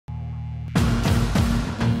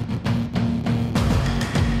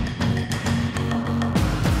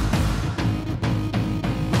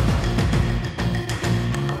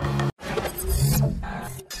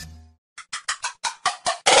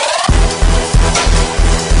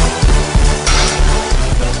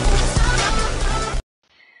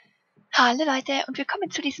Hallo Leute und willkommen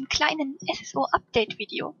zu diesem kleinen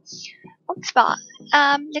SSO-Update-Video. Und zwar,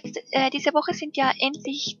 diese Woche sind ja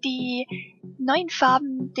endlich die neuen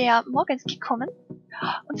Farben der Morgans gekommen.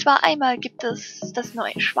 Und zwar einmal gibt es das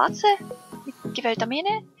neue Schwarze mit gewählter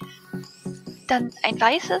Mähne, dann ein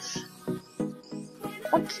weißes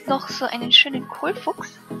und noch so einen schönen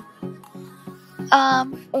Kohlfuchs.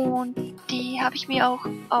 Und die habe ich mir auch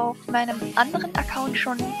auf meinem anderen Account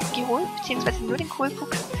schon geholt, beziehungsweise nur den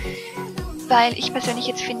Kohlfuchs, weil ich persönlich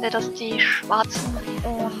jetzt finde, dass die schwarzen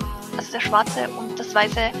und also der schwarze und das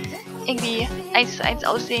weiße irgendwie 1:1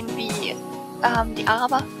 aussehen wie die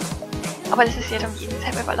Araber. Aber das ist ja dann jedem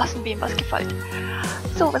selber überlassen, wem was gefällt.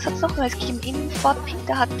 So, was hat es noch Neues gegeben? In Fort Pink,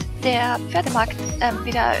 da hat der Pferdemarkt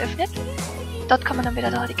wieder eröffnet. Dort kann man dann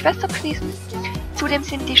wieder die Quests abschließen. Zudem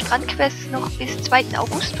sind die Strandquests noch bis 2.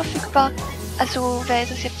 August verfügbar. Also wer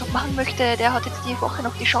das jetzt noch machen möchte, der hat jetzt die Woche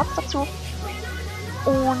noch die Chance dazu.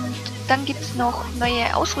 Und dann gibt es noch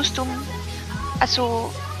neue Ausrüstung.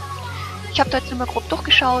 Also ich habe da jetzt nur mal grob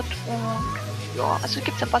durchgeschaut und ja, also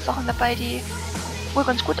gibt es ein paar Sachen dabei, die wohl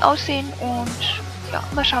ganz gut aussehen und ja,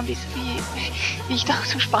 mal schauen, wie ich da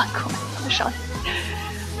zum Sparen komme. Mal schauen.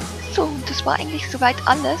 So, und das war eigentlich soweit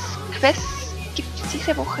alles. Quests gibt es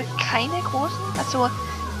diese Woche keine großen, also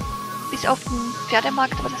bis auf den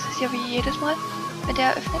Pferdemarkt, aber das ist ja wie jedes Mal, wenn der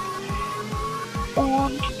eröffnet.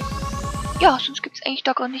 Und ja, sonst gibt es eigentlich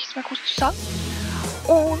da gar nichts mehr groß zu sagen.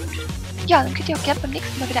 Und ja, dann könnt ihr auch gerne beim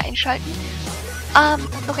nächsten Mal wieder einschalten.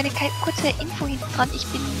 Und noch eine kurze Info hinten dran, ich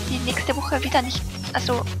bin die nächste Woche wieder nicht,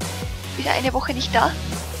 also wieder eine Woche nicht da.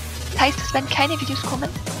 Das heißt, es werden keine Videos kommen,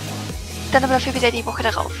 dann aber dafür wieder die Woche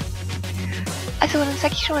darauf. Also dann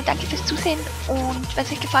sage ich schon mal danke fürs Zusehen und wenn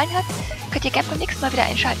es euch gefallen hat, könnt ihr gerne beim nächsten Mal wieder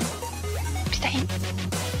einschalten. Bis dahin.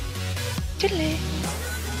 Tschüss.